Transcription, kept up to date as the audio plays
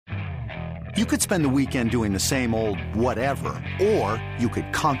You could spend the weekend doing the same old whatever, or you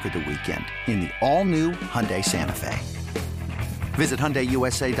could conquer the weekend in the all-new Hyundai Santa Fe. Visit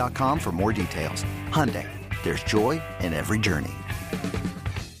HyundaiUSA.com for more details. Hyundai, there's joy in every journey.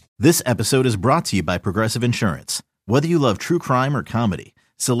 This episode is brought to you by Progressive Insurance. Whether you love true crime or comedy,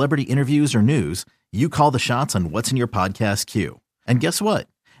 celebrity interviews or news, you call the shots on what's in your podcast queue. And guess what?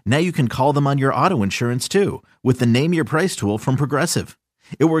 Now you can call them on your auto insurance too with the Name Your Price tool from Progressive.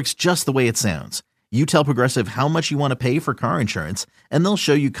 It works just the way it sounds. You tell Progressive how much you want to pay for car insurance, and they'll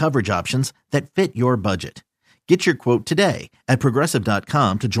show you coverage options that fit your budget. Get your quote today at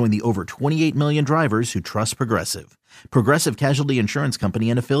Progressive.com to join the over 28 million drivers who trust Progressive. Progressive Casualty Insurance Company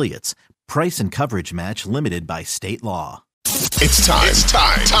and Affiliates. Price and coverage match limited by state law. It's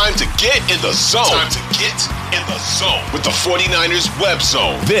time to get in the zone. Time to get in the zone with the 49ers web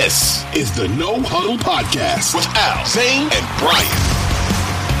zone. This is the No Huddle Podcast with Al, Zane, and Brian.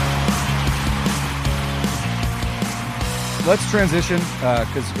 Let's transition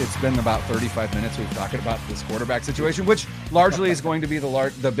because it's been about 35 minutes we've talked about this quarterback situation, which largely is going to be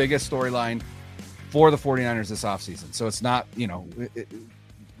the biggest storyline for the 49ers this offseason. So it's not,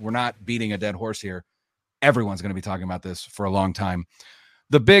 we're not beating a dead horse here. Everyone's going to be talking about this for a long time.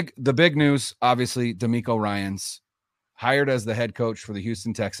 The big news, obviously, DeMeco Ryans hired as the head coach for the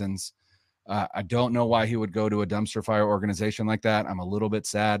Houston Texans. I don't know why he would go to a dumpster fire organization like that. I'm a little bit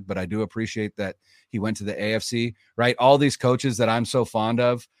sad, but I do appreciate that he went to the AFC, right? All these coaches that I'm so fond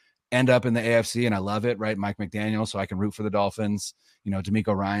of end up in the AFC, and I love it, right? Mike McDaniel, so I can root for the Dolphins,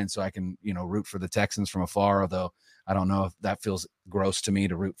 DeMeco Ryans, so I can, root for the Texans from afar, although I don't know if that feels gross to me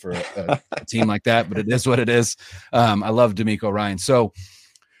to root for a team like that, but it is what it is. I love DeMeco Ryans. So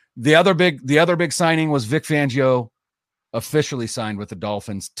the other big signing was Vic Fangio officially signed with the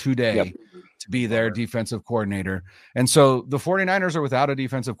Dolphins today to be their defensive coordinator. And so the 49ers are without a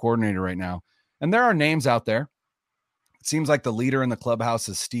defensive coordinator right now. And there are names out there. It seems like the leader in the clubhouse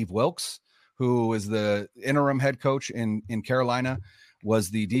is Steve Wilkes, who is the interim head coach in Carolina, was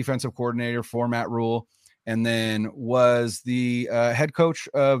the defensive coordinator for Matt Rule, and then was the head coach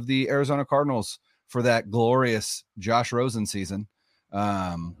of the Arizona Cardinals for that glorious Josh Rosen season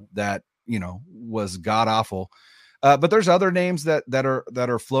that, was god-awful. But there's other names that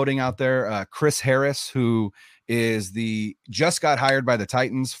are floating out there. Chris Harris, who is just got hired by the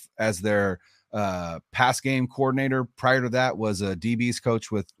Titans as their pass game coordinator. Prior to that was a DB's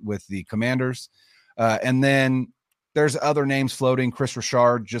coach with the Commanders. And then there's other names floating. Chris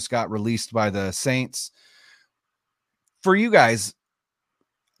Richard just got released by the Saints. For you guys,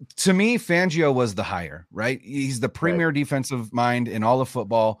 to me, Fangio was the hire, right? He's the premier defensive mind in all of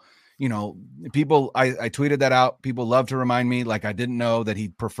football. People, I tweeted that out. People love to remind me, like, I didn't know that he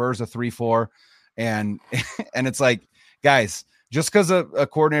prefers a 3-4. And it's like, guys, just because a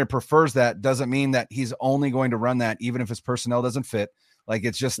coordinator prefers that doesn't mean that he's only going to run that, even if his personnel doesn't fit. Like,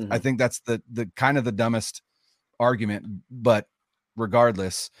 it's just, I think that's the kind of the dumbest argument, but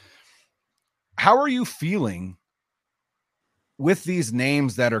regardless, how are you feeling with these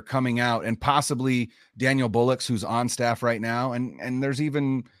names that are coming out, and possibly Daniel Bullocks, who's on staff right now? And there's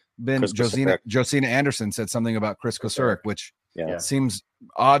even been Josina Anderson said something about Chris Kocurek, which seems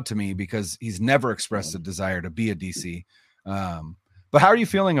odd to me because he's never expressed a desire to be a DC. But how are you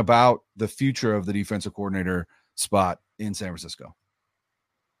feeling about the future of the defensive coordinator spot in San Francisco?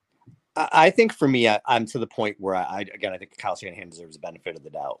 I think for me, I'm to the point where I think Kyle Shanahan deserves the benefit of the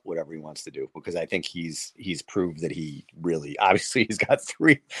doubt, whatever he wants to do, because I think he's proved that he really, obviously he's got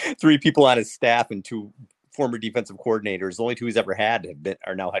three people on his staff and two former defensive coordinators. The only two he's ever had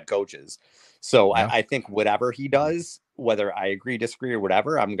are now head coaches. So I think whatever he does, whether I agree, disagree, or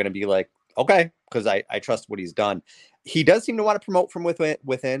whatever, I'm going to be like, okay, because I trust what he's done. He does seem to want to promote from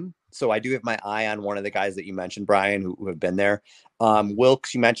within. So I do have my eye on one of the guys that you mentioned, Brian, who have been there.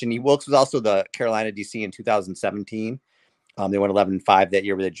 Wilkes, you mentioned. Wilkes was also the Carolina DC in 2017. They went 11-5 that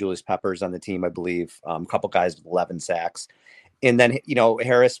year with Julius Peppers on the team, I believe. A couple guys with 11 sacks. And then,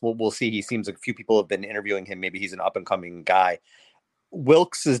 Harris, we'll see. He seems like a few people have been interviewing him. Maybe he's an up-and-coming guy.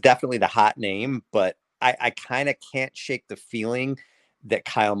 Wilkes is definitely the hot name, but I kind of can't shake the feeling that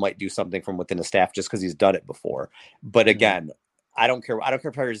Kyle might do something from within the staff just because he's done it before. But again, I don't care. I don't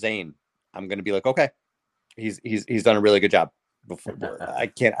care if I Zane. I'm going to be like, okay, he's done a really good job before. I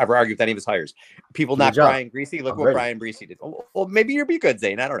can't ever argue with any of his hires. People not Brian Greasy. Look what Brian Greasy did. Well, maybe you'll be good,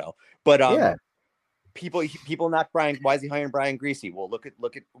 Zane. I don't know. But people not Brian. Why is he hiring Brian Greasy? Well, look at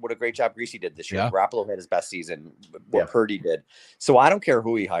what a great job Greasy did this year. Garoppolo had his best season. What Purdy did. So I don't care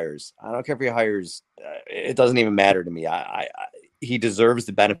who he hires. I don't care if he hires. It doesn't even matter to me. He deserves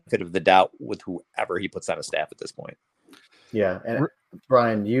the benefit of the doubt with whoever he puts on a staff at this point. Yeah, and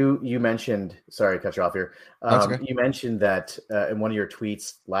Brian, you mentioned, sorry to cut you off here. Okay. You mentioned that in one of your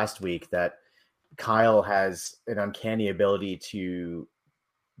tweets last week that Kyle has an uncanny ability to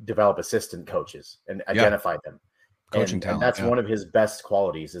develop assistant coaches and identify them. Coaching talent. And that's one of his best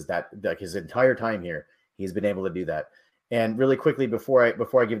qualities, is that like his entire time here, he's been able to do that. And really quickly, before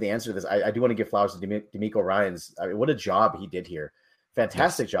I give the answer to this, I do want to give flowers to D'Amico Ryans. I mean, what a job he did here.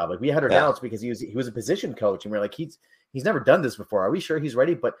 Fantastic job. Like, we had our doubts because he was a position coach, and we're like, he's never done this before. Are we sure he's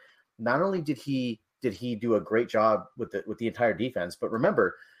ready? But not only did he do a great job with the entire defense, but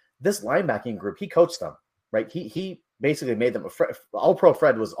remember, this linebacking group, he coached them, right? He basically made them all pro.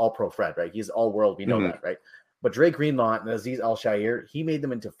 Fred was all pro Fred, right? He's all world. We know that, right? But Dre Greenlaw and Azeez Al-Shaair, he made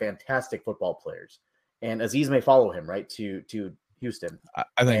them into fantastic football players. And Azeez may follow him, right, to Houston.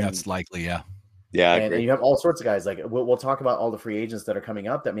 I think that's likely, yeah. Yeah, and you have all sorts of guys. Like, we'll talk about all the free agents that are coming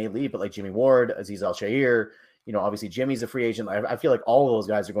up that may leave, but like Jimmy Ward, Azeez Al-Shaair, obviously Jimmy's a free agent. I feel like all of those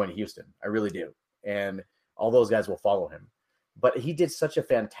guys are going to Houston. I really do. And all those guys will follow him. But he did such a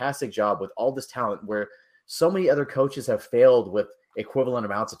fantastic job with all this talent, where so many other coaches have failed with equivalent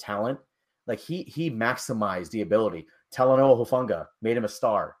amounts of talent. Like, he maximized the ability. Talanoa Hufanga made him a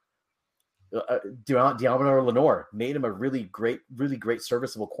star. Diamador Lenore made him a really great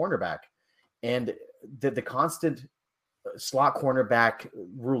serviceable cornerback. And the constant slot cornerback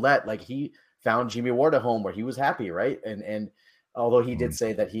roulette, like, he found Jimmy Ward at home where he was happy, right? And although he did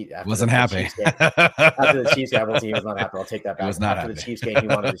say that he wasn't happy after the Chiefs game, he was not happy. I'll take that back. After the Chiefs game, he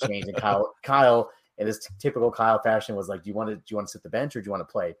wanted to change, and Kyle, in his typical Kyle fashion, was like, "Do you want to sit the bench or do you want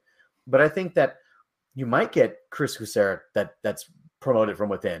to play?" But I think that you might get Chris Husera that's promoted from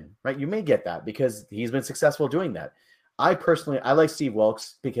within, right? You may get that because he's been successful doing that. I like Steve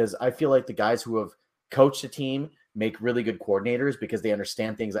Wilkes because I feel like the guys who have coached a team make really good coordinators because they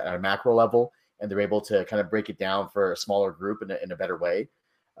understand things at a macro level and they're able to kind of break it down for a smaller group in a better way.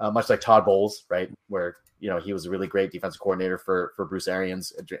 Much like Todd Bowles, right? Where, he was a really great defensive coordinator for Bruce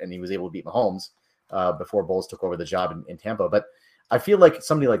Arians, and he was able to beat Mahomes before Bowles took over the job in Tampa. But I feel like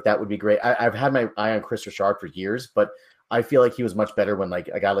somebody like that would be great. I've had my eye on Chris Richard for years, but I feel like he was much better when like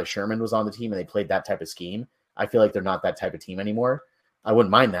a guy like Sherman was on the team and they played that type of scheme. I feel like they're not that type of team anymore. I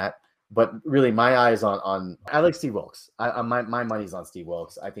wouldn't mind that, but really my eyes on I like Steve Wilkes. My money's on Steve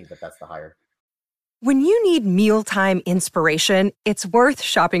Wilkes. I think that's the hire. When you need mealtime inspiration, it's worth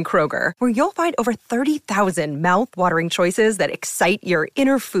shopping Kroger, where you'll find over 30,000 mouth-watering choices that excite your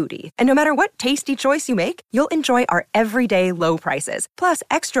inner foodie. And no matter what tasty choice you make, you'll enjoy our everyday low prices, plus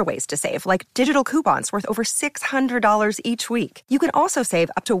extra ways to save, like digital coupons worth over $600 each week. You can also save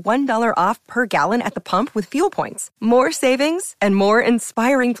up to $1 off per gallon at the pump with fuel points. More savings and more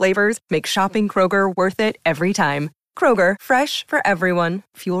inspiring flavors make shopping Kroger worth it every time. Kroger, fresh for everyone.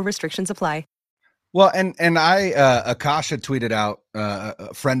 Fuel restrictions apply. Well, and Akash had tweeted out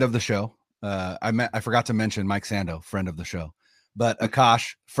a friend of the show. I forgot to mention Mike Sando, friend of the show, but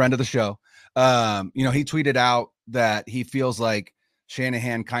Akash, friend of the show. He tweeted out that he feels like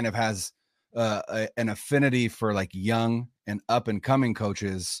Shanahan kind of has an affinity for like young and up and coming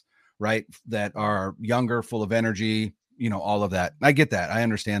coaches, right? That are younger, full of energy, all of that. I get that. I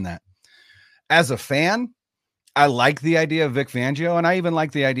understand that. As a fan, I like the idea of Vic Fangio, and I even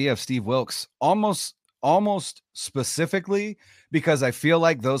like the idea of Steve Wilkes almost specifically because I feel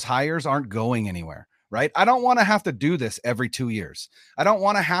like those hires aren't going anywhere, right? I don't want to have to do this every 2 years. I don't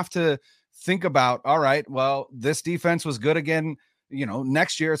want to have to think about, all right, well, this defense was good again.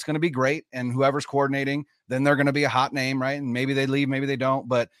 Next year it's going to be great. And whoever's coordinating, then they're going to be a hot name, right? And maybe they leave, maybe they don't,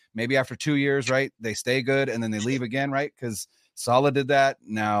 but maybe after 2 years, right, they stay good and then they leave again, right? Because Saleh did that.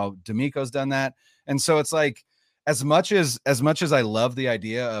 Now D'Amico's done that. And so it's like, as much as I love the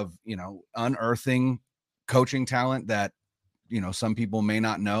idea of, unearthing coaching talent that, some people may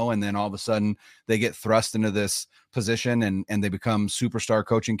not know, and then all of a sudden they get thrust into this position and they become superstar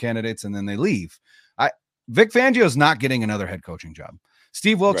coaching candidates and then they leave. Vic Fangio is not getting another head coaching job.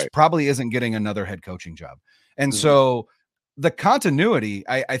 Steve Wilkes probably isn't getting another head coaching job. And so the continuity,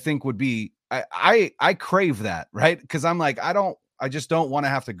 I think would be, I crave that, right? Because I'm like, I just don't want to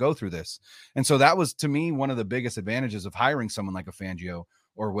have to go through this. And so that was, to me, one of the biggest advantages of hiring someone like a Fangio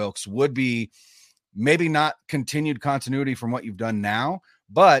or Wilkes would be maybe not continued continuity from what you've done now,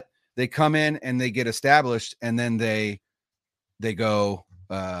 but they come in and they get established and then they go,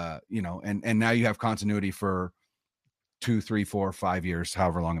 and now you have continuity for 2, 3, 4, 5 years,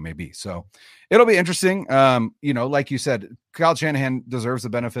 however long it may be. So it'll be interesting. Like you said, Kyle Shanahan deserves the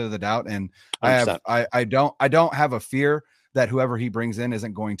benefit of the doubt. And 100%. I don't have a fear that whoever he brings in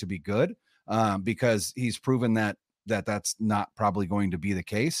isn't going to be good, because he's proven that that's not probably going to be the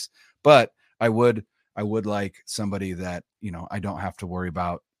case. But I would I would like somebody that, I don't have to worry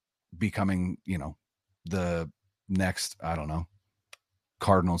about becoming, the next, I don't know,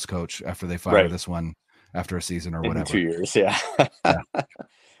 Cardinals coach after they fire this one after a season or whatever. In 2 years. Yeah. But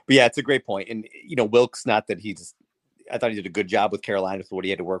yeah, it's a great point. And, Wilkes, not that I thought he did a good job with Carolina with what he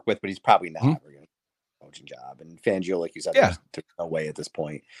had to work with, but he's probably not ever going to coaching job. And Fangio, like you said, there's no way at this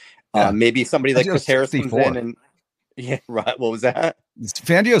point. Maybe somebody like Chris Harris comes in and right. What was that?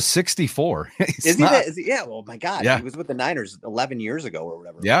 Fangio's 64. Is he that? Yeah. Well, my God, he was with the Niners 11 years ago or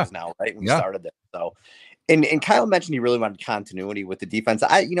whatever. It was now, right? When he started there. So, and Kyle mentioned he really wanted continuity with the defense.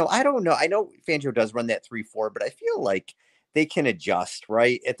 I don't know. I know Fangio does run that 3-4, but I feel like they can adjust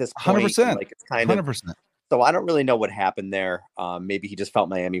right at this point. 100%. Like it's kind of 100%. So I don't really know what happened there. Maybe he just felt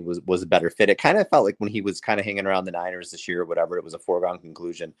Miami was a better fit. It kind of felt like when he was kind of hanging around the Niners this year or whatever, it was a foregone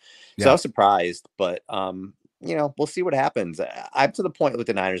conclusion. So I was surprised, but we'll see what happens. I'm to the point with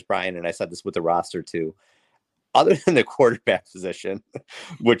the Niners, Brian, and I said this with the roster too. Other than the quarterback position,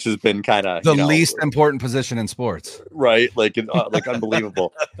 which has been kind of the least important position in sports, right? Like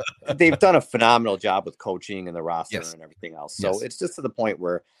unbelievable. They've done a phenomenal job with coaching and the roster and everything else. So it's just to the point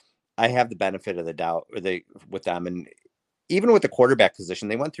where I have the benefit of the doubt with them. And even with the quarterback position,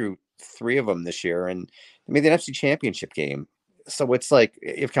 they went through 3 of them this year and they made the NFC Championship game. So it's like,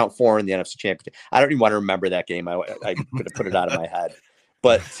 if you count 4 in the NFC Championship, I don't even want to remember that game. I could have put it out of my head.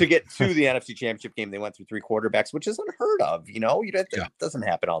 But to get to the NFC Championship game, they went through 3 quarterbacks, which is unheard of. It doesn't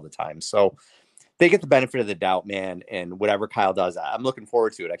happen all the time. So they get the benefit of the doubt, man. And whatever Kyle does, I'm looking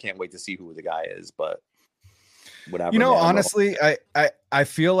forward to it. I can't wait to see who the guy is, but whatever. Honestly, I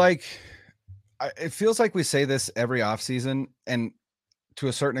feel like it feels like we say this every offseason, and to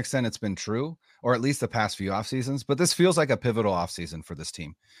a certain extent it's been true, or at least the past few off seasons, but this feels like a pivotal off season for this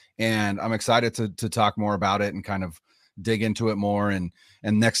team. And I'm excited to talk more about it and kind of dig into it more. And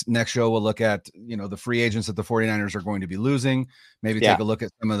next show, we'll look at, the free agents that the 49ers are going to be losing, maybe take a look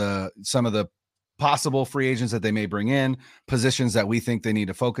at some of the possible free agents that they may bring in, positions that we think they need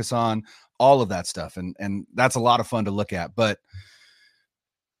to focus on, all of that stuff. And that's a lot of fun to look at, but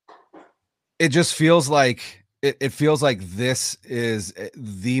it just feels like it feels like this is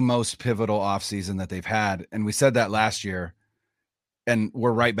the most pivotal offseason that they've had. And we said that last year, and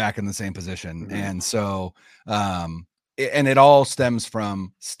we're right back in the same position. Mm-hmm. And so, and it all stems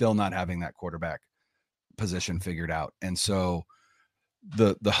from still not having that quarterback position figured out. And so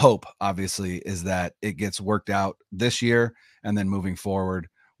the hope obviously is that it gets worked out this year, and then moving forward,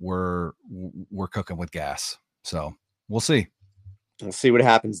 we're cooking with gas. So we'll see. We'll see what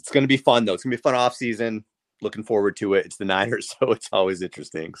happens. It's going to be fun though. It's going to be a fun off season. Looking forward to it. It's the Niners, so it's always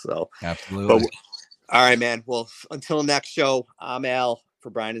interesting. So absolutely. All right, man. Well, until next show, I'm Al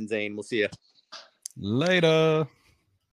for Brian and Zane. We'll see you later.